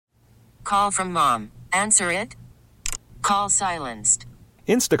Call from mom. Answer it. Call silenced.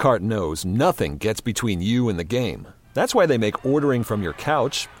 Instacart knows nothing gets between you and the game. That's why they make ordering from your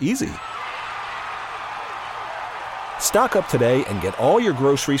couch easy. Stock up today and get all your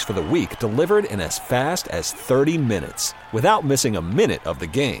groceries for the week delivered in as fast as 30 minutes without missing a minute of the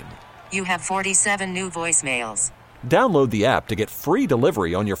game. You have 47 new voicemails. Download the app to get free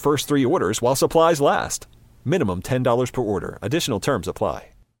delivery on your first 3 orders while supplies last. Minimum $10 per order. Additional terms apply.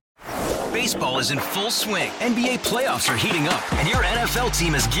 Baseball is in full swing. NBA playoffs are heating up, and your NFL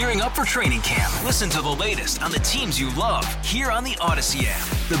team is gearing up for training camp. Listen to the latest on the teams you love here on the Odyssey app.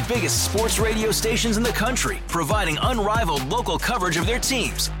 The biggest sports radio stations in the country, providing unrivaled local coverage of their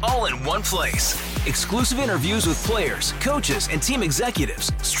teams, all in one place. Exclusive interviews with players, coaches, and team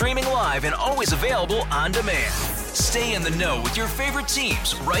executives, streaming live and always available on demand. Stay in the know with your favorite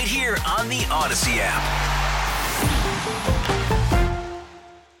teams right here on the Odyssey app.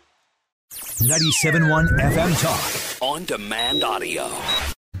 97.1 FM Talk. On demand audio.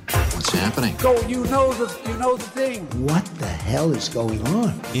 What's happening? So you know the thing. What the hell is going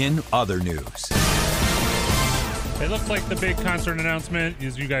on? In other news. It looks like the big concert announcement,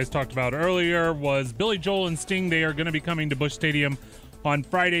 as you guys talked about earlier, was Billy Joel and Sting. They are going to be coming to Busch Stadium on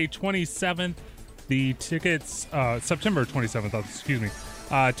Friday 27th. The tickets, September 27th, excuse me.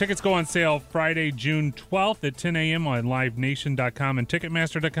 Tickets go on sale Friday, June 12th at 10 a.m. on livenation.com and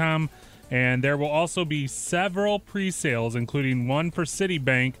ticketmaster.com. And there will also be several pre-sales, including one for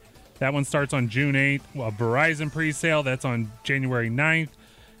Citibank. That one starts on June 8th. A Verizon pre-sale, that's on January 9th.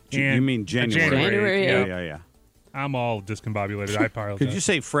 And you mean January? Yeah. I'm all discombobulated. I apologize. Could you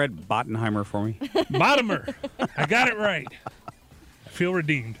say Fred Bottenheimer for me? Bottomer. I got it right. I feel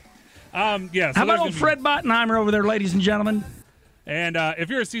redeemed. So how about old Fred Bottenheimer over there, ladies and gentlemen? And if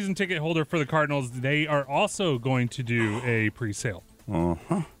you're a season ticket holder for the Cardinals, they are also going to do a pre-sale.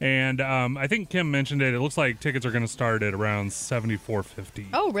 Uh-huh. And I think Kim mentioned it. It looks like tickets are going to start at around $74.50.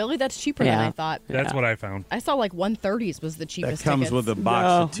 Oh, really? That's cheaper than I thought. That's what I found. I saw like 130s was the cheapest. That comes tickets. with a box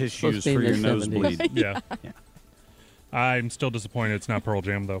of tissues for your nosebleed. Yeah. I'm still disappointed it's not Pearl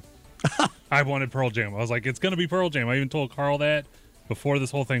Jam, though. I wanted Pearl Jam. I was like, it's going to be Pearl Jam. I even told Carl that before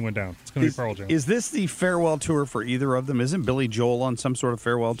this whole thing went down. It's going to be Pearl Jam. Is this the farewell tour for either of them? Isn't Billy Joel on some sort of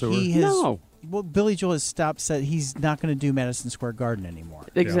farewell tour? No. Well, Billy Joel has said he's not going to do Madison Square Garden anymore.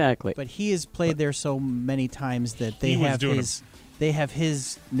 Exactly. But he has played there so many times that they have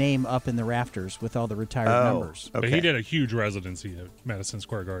his name up in the rafters with all the retired members. Okay. But he did a huge residency at Madison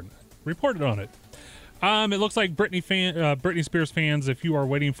Square Garden. Reported on it. It looks like Britney Spears fans, if you are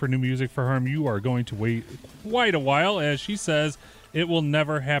waiting for new music for her, you are going to wait quite a while, as she says it will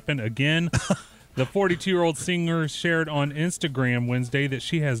never happen again. The 42-year-old singer shared on Instagram Wednesday that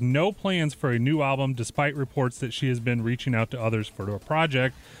she has no plans for a new album, despite reports that she has been reaching out to others for a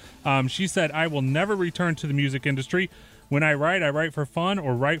project. She said, I will never return to the music industry. When I write for fun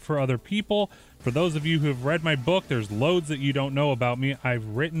or write for other people. For those of you who have read my book, there's loads that you don't know about me. I've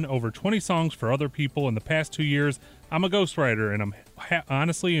written over 20 songs for other people in the past 2 years. I'm a ghostwriter, and I'm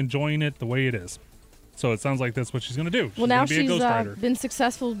honestly enjoying it the way it is. So it sounds like that's what she's going to do. Well, now she's been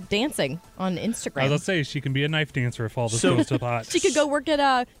successful dancing on Instagram. I was going to say, she can be a knife dancer if all this goes to pot. She could go work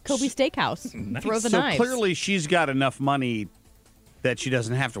at Kobe Steakhouse and throw the knives. So clearly she's got enough money that she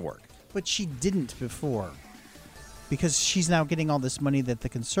doesn't have to work. But she didn't before. Because she's now getting all this money that the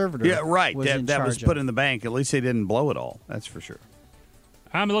conservator was in that charge was put of. in the bank. At least they didn't blow it all. That's for sure.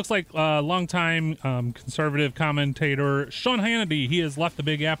 It looks like longtime conservative commentator Sean Hannity, he has left the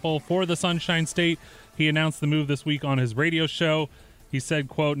Big Apple for the Sunshine State. He announced the move this week on his radio show. He said,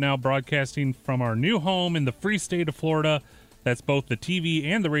 quote, now broadcasting from our new home in the free state of Florida. That's both the TV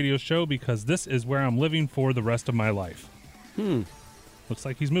and the radio show because this is where I'm living for the rest of my life. Looks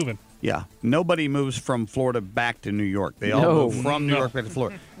like he's moving. Yeah. Nobody moves from Florida back to New York. They all move from New York back to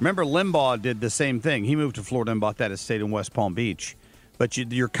Florida. Remember, Limbaugh did the same thing. He moved to Florida and bought that estate in West Palm Beach. But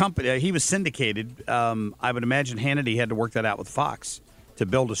your company, he was syndicated. I would imagine Hannity had to work that out with Fox to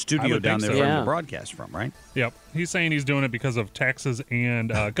build a studio down there for him to broadcast from, right? Yep. He's saying he's doing it because of taxes and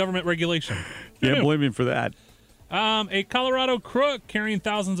government regulation. Can't blame him for that. A Colorado crook carrying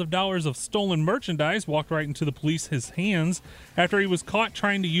thousands of dollars of stolen merchandise walked right into the police's hands after he was caught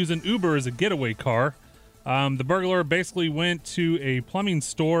trying to use an Uber as a getaway car. The burglar basically went to a plumbing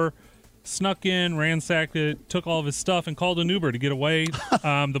store, snuck in, ransacked it, took all of his stuff, and called an Uber to get away.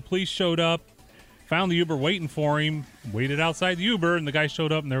 The police showed up, found the Uber waiting for him, waited outside the Uber, and the guy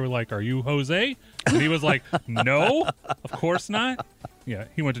showed up, and they were like, are you Jose? And he was like, no, of course not. Yeah,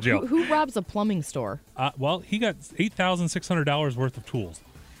 he went to jail. Who robs a plumbing store? Well, he got $8,600 worth of tools.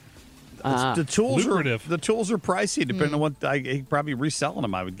 The tools lucrative. The tools are pricey, depending on what he's probably reselling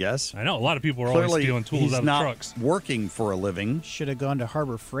them. I would guess. I know a lot of people are Clearly, always stealing tools he's out of not trucks. Working for a living. Should have gone to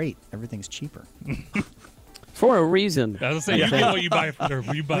Harbor Freight. Everything's cheaper. For a reason. I was saying, you get what you buy.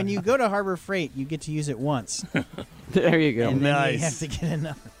 When you go to Harbor Freight, you get to use it once. There you go. And then Nice. you have to get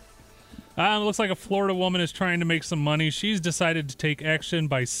another. Looks like a Florida woman is trying to make some money. She's decided to take action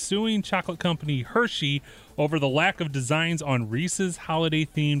by suing chocolate company Hershey over the lack of designs on Reese's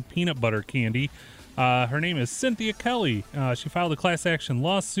holiday-themed peanut butter candy. Her name is Cynthia Kelly. She filed a class action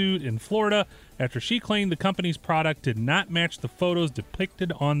lawsuit in Florida after she claimed the company's product did not match the photos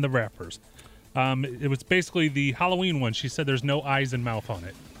depicted on the wrappers. It was basically the Halloween one. She said there's no eyes and mouth on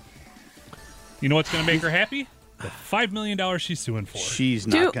it. You know what's going to make her happy? The $5 million she's suing for. She's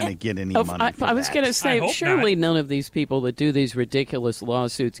not going to get any money for I was going to say, surely none of these people that do these ridiculous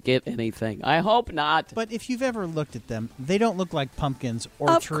lawsuits get anything. I hope not. But if you've ever looked at them, they don't look like pumpkins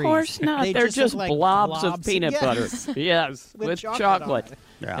or trees. Of course not. They're just look like blobs of peanut butter. Yes, with chocolate.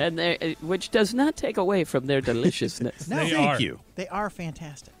 Yeah. And which does not take away from their deliciousness. No, thank you. They are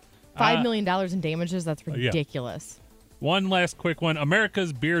fantastic. $5 million in damages? That's ridiculous. One last quick one.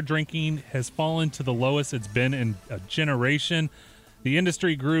 America's beer drinking has fallen to the lowest it's been in a generation. The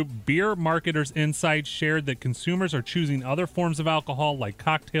industry group Beer Marketers Insights shared that consumers are choosing other forms of alcohol like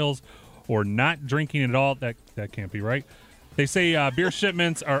cocktails or not drinking at all. That can't be right. They say beer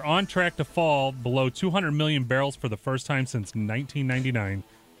shipments are on track to fall below 200 million barrels for the first time since 1999.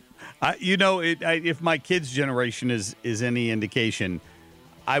 If my kids' generation is any indication,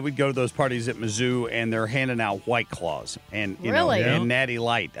 I would go to those parties at Mizzou, and they're handing out White Claws and and Natty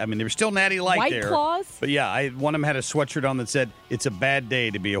Light. I mean, there was still Natty Light White there. Claws? But yeah, one of them had a sweatshirt on that said, "It's a bad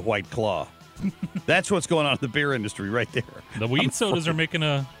day to be a White Claw." That's what's going on in the beer industry right there. The weed sodas are making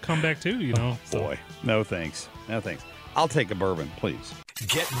a comeback too, Boy, no thanks. No thanks. I'll take a bourbon, please.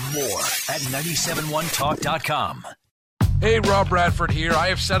 Get more at 971talk.com. Hey, Rob Bradford here. I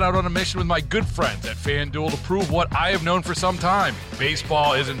have set out on a mission with my good friends at FanDuel to prove what I have known for some time.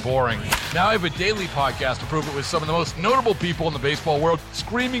 Baseball isn't boring. Now I have a daily podcast to prove it with some of the most notable people in the baseball world,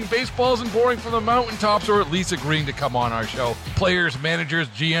 screaming baseball isn't boring from the mountaintops, or at least agreeing to come on our show. Players, managers,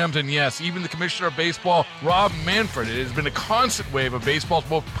 GMs, and yes, even the commissioner of baseball, Rob Manfred. It has been a constant wave of baseball's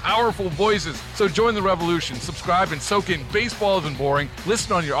most powerful voices. So join the revolution. Subscribe and soak in Baseball Isn't Boring.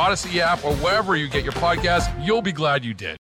 Listen on your Odyssey app or wherever you get your podcasts. You'll be glad you did.